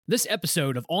This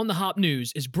episode of On the Hop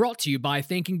News is brought to you by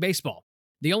Thinking Baseball,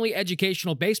 the only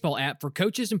educational baseball app for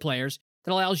coaches and players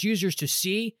that allows users to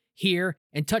see, hear,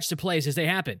 and touch the plays as they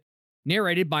happen.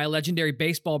 Narrated by a legendary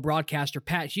baseball broadcaster,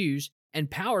 Pat Hughes,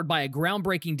 and powered by a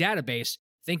groundbreaking database,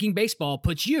 Thinking Baseball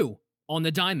puts you on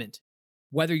the diamond.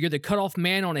 Whether you're the cutoff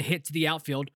man on a hit to the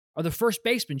outfield or the first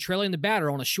baseman trailing the batter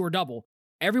on a sure double,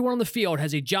 everyone on the field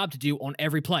has a job to do on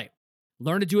every play.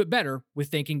 Learn to do it better with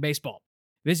Thinking Baseball.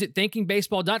 Visit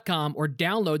thinkingbaseball.com or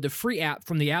download the free app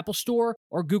from the Apple Store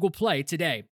or Google Play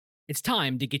today. It's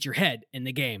time to get your head in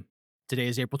the game. Today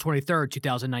is April 23rd,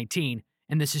 2019,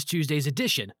 and this is Tuesday's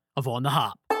edition of On the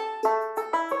Hop.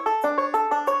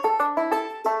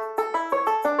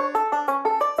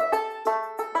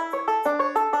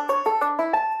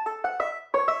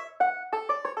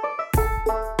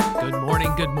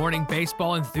 Good morning,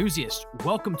 baseball enthusiasts.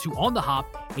 Welcome to On the Hop,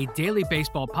 a daily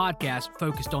baseball podcast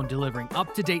focused on delivering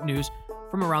up-to-date news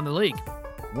from around the league.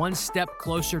 One step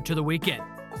closer to the weekend.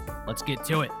 Let's get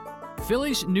to it.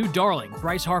 Phillies' new darling,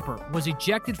 Bryce Harper, was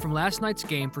ejected from last night's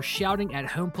game for shouting at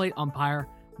home plate umpire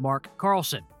Mark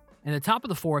Carlson. In the top of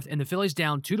the fourth, and the Phillies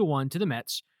down 2-1 to the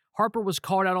Mets, Harper was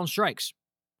called out on strikes.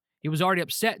 He was already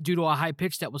upset due to a high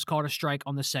pitch that was called a strike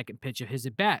on the second pitch of his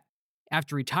at-bat.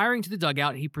 After retiring to the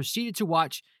dugout, he proceeded to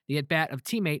watch the at-bat of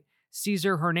teammate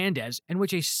Cesar Hernandez, in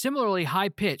which a similarly high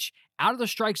pitch out of the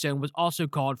strike zone was also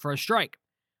called for a strike.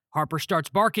 Harper starts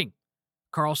barking.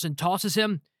 Carlson tosses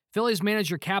him. Phillies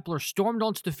manager Kapler stormed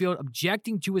onto the field,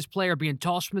 objecting to his player being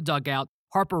tossed from the dugout.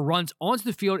 Harper runs onto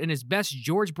the field in his best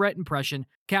George Brett impression.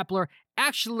 Kapler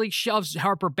actually shoves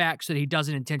Harper back so that he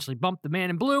doesn't intentionally bump the man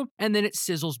in blue, and then it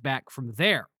sizzles back from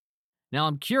there. Now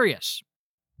I'm curious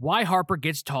why Harper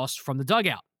gets tossed from the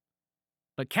dugout.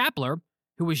 But Kapler,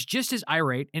 who was just as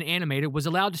irate and animated, was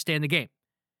allowed to stay in the game.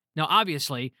 Now,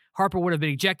 obviously, Harper would have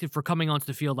been ejected for coming onto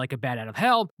the field like a bat out of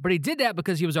hell, but he did that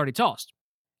because he was already tossed.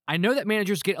 I know that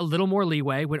managers get a little more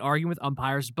leeway when arguing with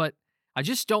umpires, but I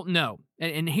just don't know.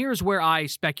 And here's where I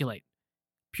speculate.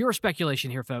 Pure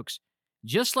speculation here, folks.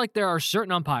 Just like there are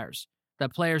certain umpires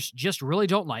that players just really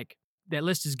don't like, that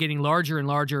list is getting larger and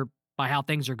larger by how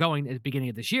things are going at the beginning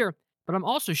of this year, but I'm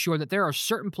also sure that there are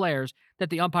certain players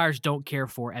that the umpires don't care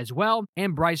for as well,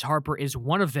 and Bryce Harper is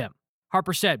one of them.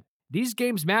 Harper said, "These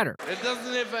games matter. It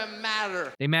doesn't even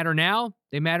matter. They matter now.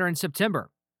 They matter in September.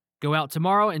 Go out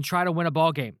tomorrow and try to win a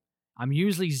ball game. I'm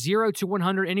usually 0 to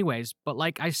 100 anyways, but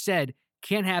like I said,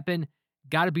 can't happen.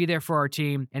 Got to be there for our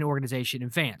team and organization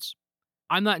and fans."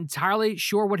 I'm not entirely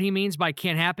sure what he means by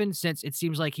can't happen, since it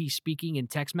seems like he's speaking in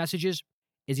text messages.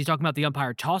 Is he talking about the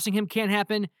umpire tossing him can't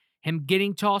happen? Him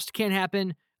getting tossed can't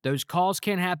happen? Those calls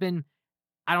can't happen?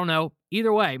 I don't know.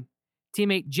 Either way,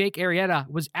 teammate Jake Arrieta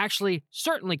was actually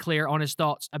certainly clear on his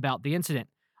thoughts about the incident.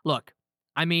 Look,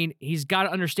 I mean, he's got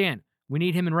to understand, we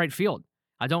need him in right field.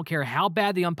 I don't care how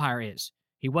bad the umpire is.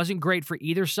 He wasn't great for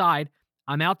either side.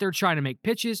 I'm out there trying to make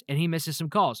pitches, and he misses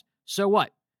some calls. So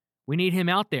what? We need him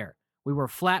out there. We were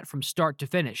flat from start to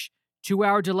finish.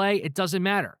 2-hour delay, it doesn't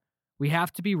matter. We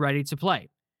have to be ready to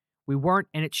play. We weren't,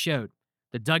 and it showed.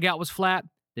 The dugout was flat.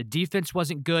 The defense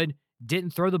wasn't good.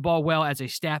 Didn't throw the ball well as a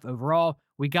staff overall.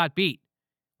 We got beat.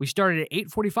 We started at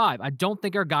 8:45. I don't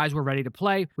think our guys were ready to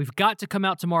play. We've got to come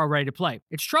out tomorrow ready to play.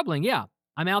 It's troubling, yeah.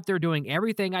 I'm out there doing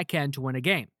everything I can to win a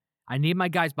game. I need my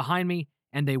guys behind me,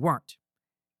 and they weren't.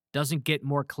 Doesn't get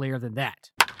more clear than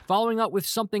that. Following up with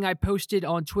something I posted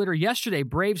on Twitter yesterday,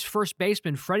 Braves first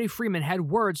baseman Freddie Freeman had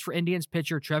words for Indians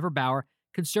pitcher Trevor Bauer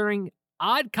concerning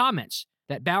odd comments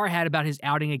that Bauer had about his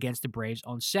outing against the Braves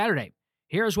on Saturday.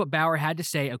 Here's what Bauer had to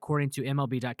say according to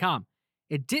MLB.com.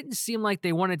 "It didn't seem like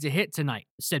they wanted to hit tonight,"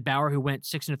 said Bauer, who went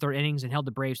 6 1/3 innings and held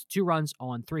the Braves to 2 runs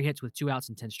on 3 hits with 2 outs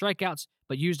and 10 strikeouts,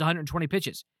 but used 120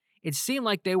 pitches. "It seemed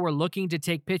like they were looking to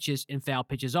take pitches and foul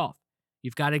pitches off.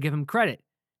 You've got to give them credit.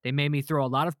 They made me throw a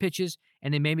lot of pitches,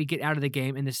 and they made me get out of the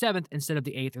game in the 7th instead of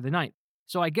the 8th or the 9th.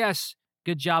 So I guess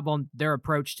good job on their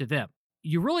approach to them."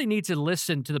 You really need to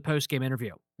listen to the post-game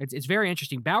interview. It's very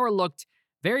interesting. Bauer looked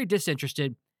very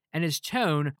disinterested, and his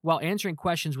tone while answering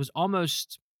questions was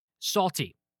almost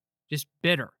salty, just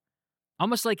bitter.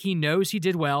 Almost like he knows he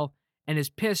did well and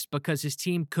is pissed because his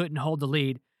team couldn't hold the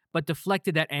lead, but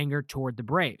deflected that anger toward the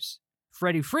Braves.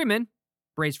 Freddie Freeman,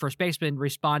 Braves first baseman,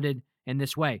 responded in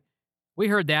this way. "We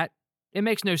heard that. It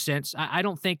makes no sense. I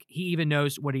don't think he even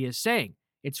knows what he is saying.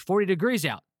 It's 40 degrees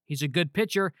out. He's a good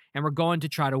pitcher, and we're going to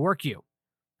try to work you.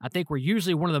 I think we're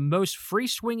usually one of the most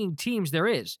free-swinging teams there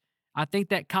is. I think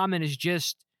that comment is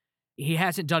just, he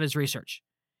hasn't done his research."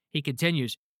 He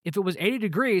continues, "If it was 80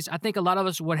 degrees, I think a lot of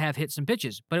us would have hit some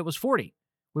pitches, but it was 40.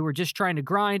 We were just trying to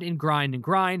grind and grind and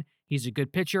grind. He's a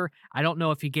good pitcher. I don't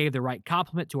know if he gave the right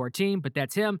compliment to our team, but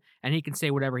that's him, and he can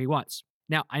say whatever he wants.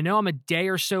 Now, I know I'm a day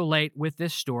or so late with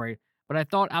this story, but I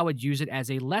thought I would use it as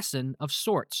a lesson of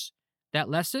sorts. That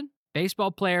lesson?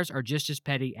 Baseball players are just as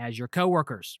petty as your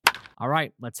coworkers. All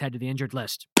right, let's head to the injured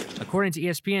list. According to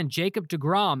ESPN, Jacob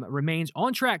deGrom remains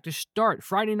on track to start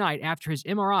Friday night after his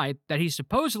MRI that he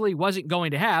supposedly wasn't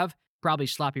going to have. Probably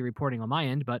sloppy reporting on my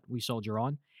end, but we soldier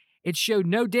on. It showed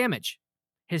no damage.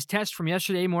 His test from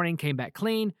yesterday morning came back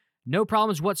clean. No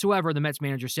problems whatsoever, the Mets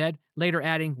manager said, later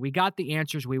adding, "We got the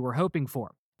answers we were hoping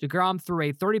for." deGrom threw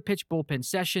a 30-pitch bullpen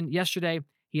session yesterday.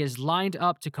 He is lined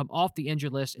up to come off the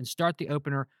injured list and start the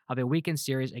opener of a weekend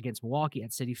series against Milwaukee at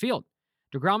Citi Field.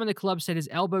 deGrom and the club said his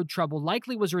elbow trouble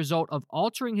likely was a result of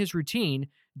altering his routine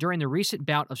during the recent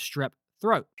bout of strep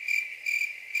throat.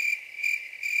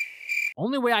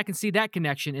 Only way I can see that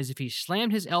connection is if he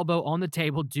slammed his elbow on the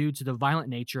table due to the violent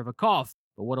nature of a cough.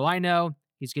 But what do I know?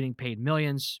 He's getting paid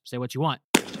millions. Say what you want.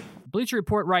 Bleacher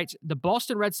Report writes, the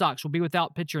Boston Red Sox will be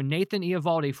without pitcher Nathan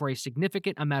Eovaldi for a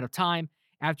significant amount of time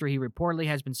after he reportedly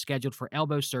has been scheduled for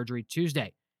elbow surgery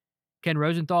Tuesday. Ken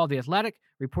Rosenthal of The Athletic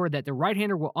reported that the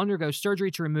right-hander will undergo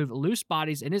surgery to remove loose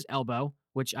bodies in his elbow,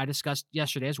 which I discussed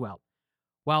yesterday as well.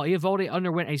 While Eovaldi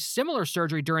underwent a similar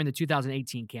surgery during the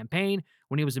 2018 campaign,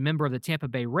 when he was a member of the Tampa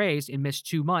Bay Rays and missed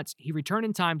 2 months, he returned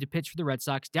in time to pitch for the Red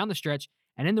Sox down the stretch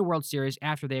and in the World Series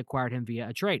after they acquired him via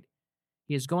a trade.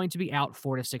 He is going to be out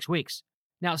 4 to 6 weeks.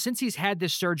 Now, since he's had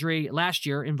this surgery last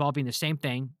year involving the same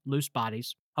thing, loose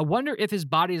bodies, I wonder if his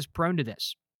body is prone to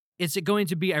this. Is it going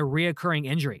to be a reoccurring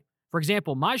injury? For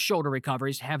example, my shoulder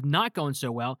recoveries have not gone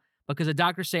so well because the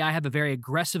doctors say I have a very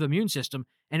aggressive immune system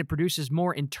and it produces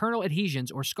more internal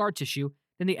adhesions or scar tissue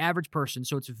than the average person,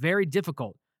 so it's very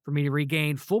difficult for me to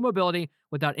regain full mobility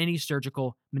without any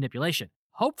surgical manipulation.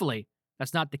 Hopefully,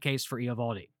 that's not the case for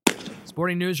Eovaldi.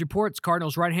 Sporting News reports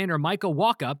Cardinals right-hander Michael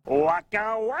Wacha,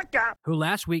 who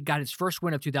last week got his first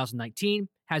win of 2019,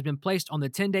 has been placed on the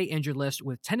 10-day injured list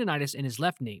with tendonitis in his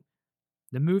left knee.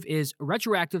 The move is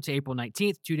retroactive to April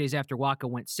 19th, 2 days after Wacha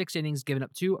went 6 innings, giving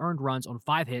up 2 earned runs on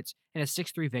 5 hits and a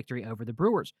 6-3 victory over the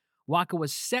Brewers. Wacha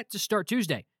was set to start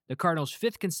Tuesday, the Cardinals'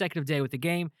 5th consecutive day with the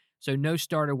game, so no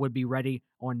starter would be ready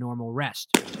on normal rest.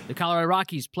 The Colorado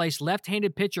Rockies placed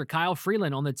left-handed pitcher Kyle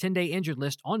Freeland on the 10-day injured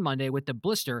list on Monday with the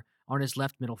blister on his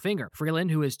left middle finger.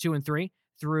 Freeland, who is 2-3,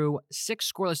 threw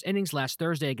 6 scoreless innings last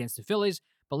Thursday against the Phillies,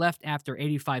 but left after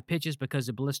 85 pitches because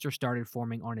the blister started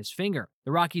forming on his finger.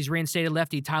 The Rockies reinstated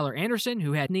lefty Tyler Anderson,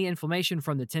 who had knee inflammation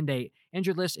from the 10-day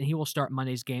injured list, and he will start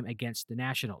Monday's game against the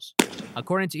Nationals.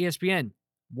 According to ESPN,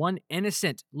 one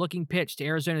innocent-looking pitch to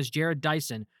Arizona's Jared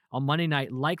Dyson on Monday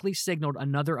night likely signaled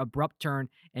another abrupt turn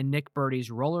in Nick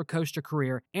Burdi's roller coaster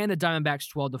career and the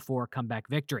Diamondbacks' 12-4 comeback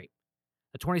victory.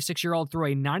 The 26-year-old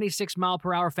threw a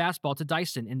 96-mile-per-hour fastball to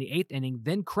Dyson in the 8th inning,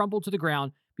 then crumbled to the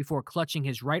ground before clutching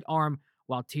his right arm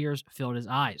while tears filled his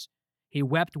eyes. He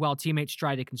wept while teammates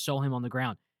tried to console him on the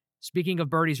ground. Speaking of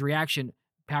Burdi's reaction,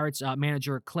 Pirates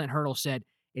manager Clint Hurdle said,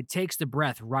 "It takes the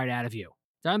breath right out of you."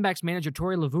 Diamondbacks manager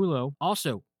Torey Lovullo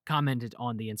also commented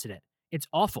on the incident. "It's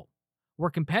awful.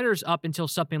 We're competitors up until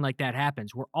something like that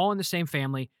happens. We're all in the same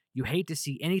family. You hate to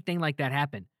see anything like that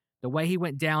happen. The way he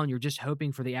went down, you're just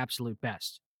hoping for the absolute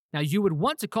best." Now, you would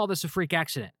want to call this a freak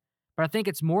accident, but I think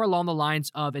it's more along the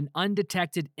lines of an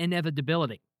undetected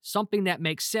inevitability, something that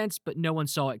makes sense, but no one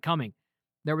saw it coming.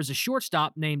 There was a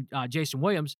shortstop named Jason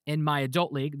Williams in my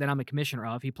adult league that I'm a commissioner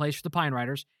of. He plays for the Pine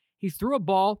Riders. He threw a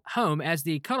ball home as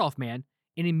the cutoff man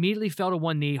and immediately fell to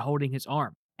one knee holding his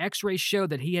arm. X-rays showed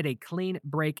that he had a clean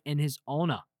break in his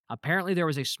ulna. Apparently, there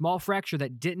was a small fracture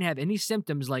that didn't have any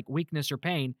symptoms like weakness or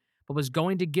pain, but was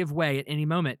going to give way at any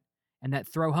moment, and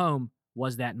that throw home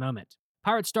was that moment.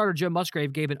 Pirates starter Joe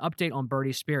Musgrave gave an update on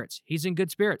Burdi's spirits. He's in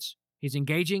good spirits. He's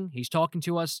engaging. He's talking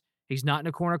to us. He's not in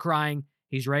a corner crying.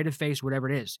 He's ready to face whatever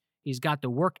it is. He's got the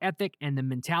work ethic and the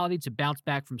mentality to bounce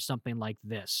back from something like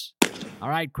this. All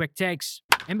right, quick takes.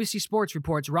 NBC Sports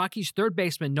reports Rockies third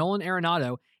baseman Nolan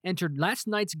Arenado entered last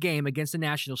night's game against the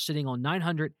Nationals sitting on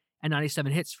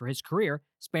 997 hits for his career,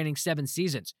 spanning 7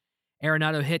 seasons.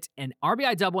 Arenado hit an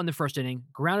RBI double in the first inning,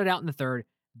 grounded out in the third,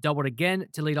 doubled again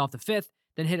to lead off the 5th,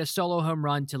 then hit a solo home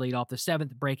run to lead off the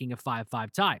 7th, breaking a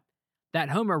 5-5 tie. That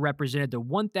homer represented the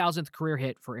 1,000th career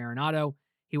hit for Arenado.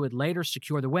 He would later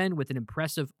secure the win with an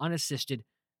impressive unassisted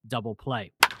double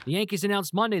play. The Yankees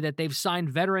announced Monday that they've signed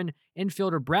veteran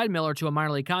infielder Brad Miller to a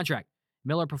minor league contract.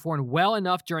 Miller performed well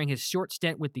enough during his short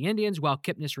stint with the Indians while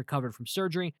Kipnis recovered from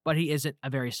surgery, but he isn't a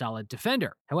very solid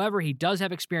defender. However, he does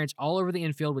have experience all over the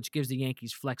infield, which gives the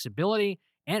Yankees flexibility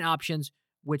and options,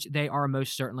 which they are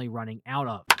most certainly running out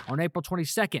of. On April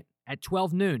 22nd at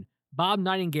 12 noon, Bob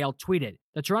Nightingale tweeted,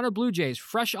 "The Toronto Blue Jays,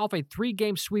 fresh off a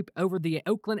 3-game sweep over the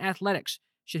Oakland Athletics,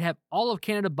 should have all of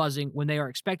Canada buzzing when they are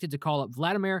expected to call up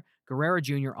Vladimir Guerrero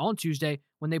Jr. on Tuesday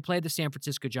when they play the San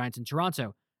Francisco Giants in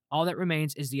Toronto. All that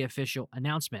remains is the official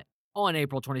announcement." On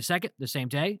April 22nd, the same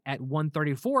day, at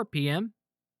 1:34 p.m.,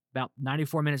 about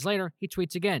 94 minutes later, he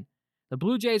tweets again, "The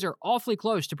Blue Jays are awfully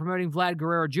close to promoting Vlad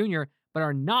Guerrero Jr., but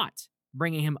are not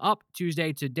bringing him up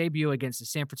Tuesday to debut against the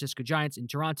San Francisco Giants in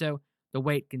Toronto. The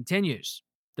wait continues."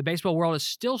 The baseball world is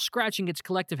still scratching its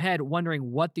collective head,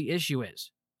 wondering what the issue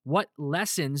is. What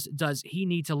lessons does he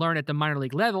need to learn at the minor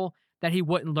league level that he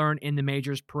wouldn't learn in the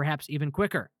majors, perhaps even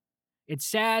quicker? It's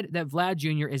sad that Vlad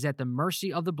Jr. is at the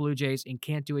mercy of the Blue Jays and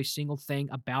can't do a single thing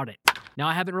about it. Now,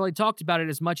 I haven't really talked about it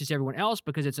as much as everyone else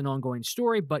because it's an ongoing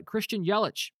story, but Christian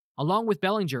Yelich, along with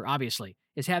Bellinger, obviously,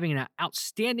 is having an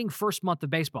outstanding first month of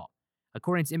baseball.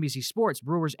 According to NBC Sports,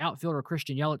 Brewers outfielder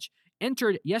Christian Yelich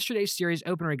entered yesterday's series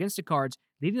opener against the Cards,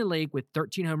 leading the league with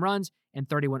 13 home runs and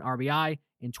 31 RBI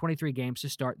in 23 games to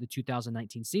start the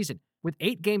 2019 season. With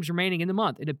 8 games remaining in the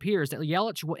month, it appears that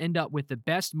Yelich will end up with the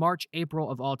best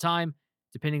March-April of all time,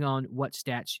 depending on what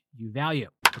stats you value.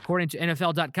 According to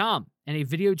NFL.com, and a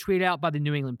video tweeted out by the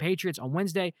New England Patriots on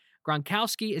Wednesday,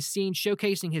 Gronkowski is seen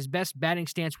showcasing his best batting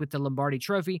stance with the Lombardi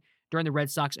Trophy during the Red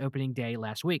Sox opening day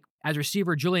last week. As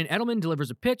receiver Julian Edelman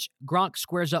delivers a pitch, Gronk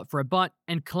squares up for a bunt,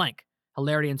 and clank.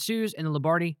 Hilarity ensues, and the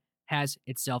Lombardi has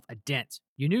itself a dent.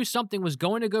 You knew something was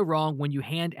going to go wrong when you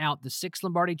hand out the 6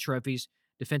 Lombardi trophies,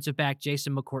 defensive back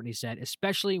Jason McCourtney said,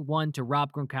 especially one to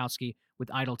Rob Gronkowski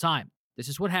with idle time. This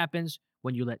is what happens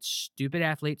when you let stupid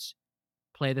athletes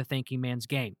play the thinking man's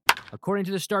game. According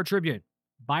to the Star Tribune,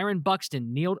 Byron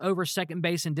Buxton kneeled over second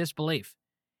base in disbelief.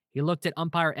 He looked at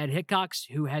umpire Ed Hickox,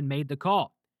 who had made the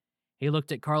call. He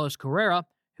looked at Carlos Carrera,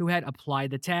 who had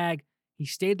applied the tag. He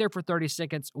stayed there for 30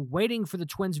 seconds, waiting for the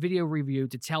Twins video review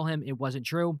to tell him it wasn't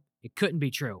true. It couldn't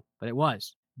be true, but it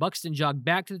was. Buxton jogged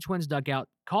back to the Twins dugout,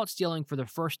 caught stealing for the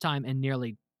first time in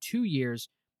nearly 2 years.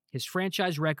 His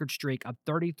franchise record streak of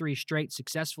 33 straight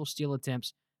successful steal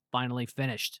attempts finally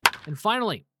finished. And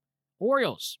finally,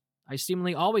 Orioles. I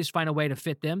seemingly always find a way to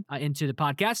fit them into the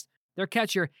podcast. Their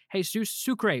catcher, Jesus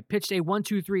Sucre, pitched a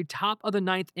 1-2-3 top of the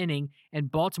 9th inning in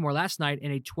Baltimore last night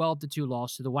in a 12-2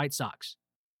 loss to the White Sox.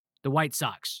 The White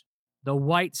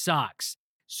Sox.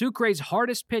 Sucre's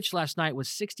hardest pitch last night was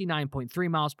 69.3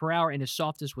 miles per hour, and his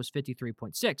softest was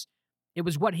 53.6. It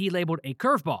was what he labeled a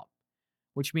curveball,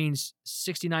 which means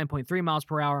 69.3 miles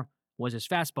per hour was his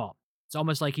fastball. It's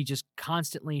almost like he just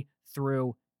constantly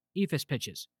threw eephus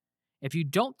pitches. If you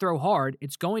don't throw hard,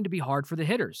 it's going to be hard for the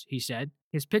hitters, he said.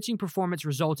 His pitching performance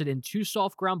resulted in 2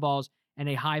 soft ground balls and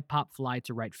a high pop fly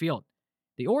to right field.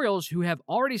 The Orioles, who have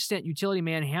already sent utility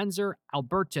man Hanser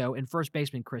Alberto and first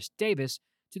baseman Chris Davis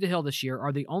to the hill this year,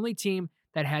 are the only team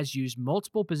that has used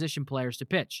multiple position players to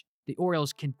pitch. The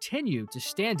Orioles continue to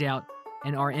stand out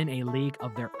and are in a league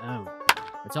of their own.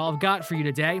 That's all I've got for you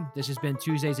today. This has been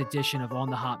Tuesday's edition of On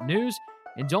the Hop News.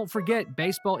 And don't forget,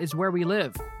 baseball is where we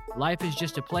live. Life is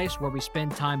just a place where we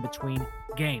spend time between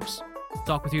games.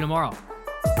 Talk with you tomorrow.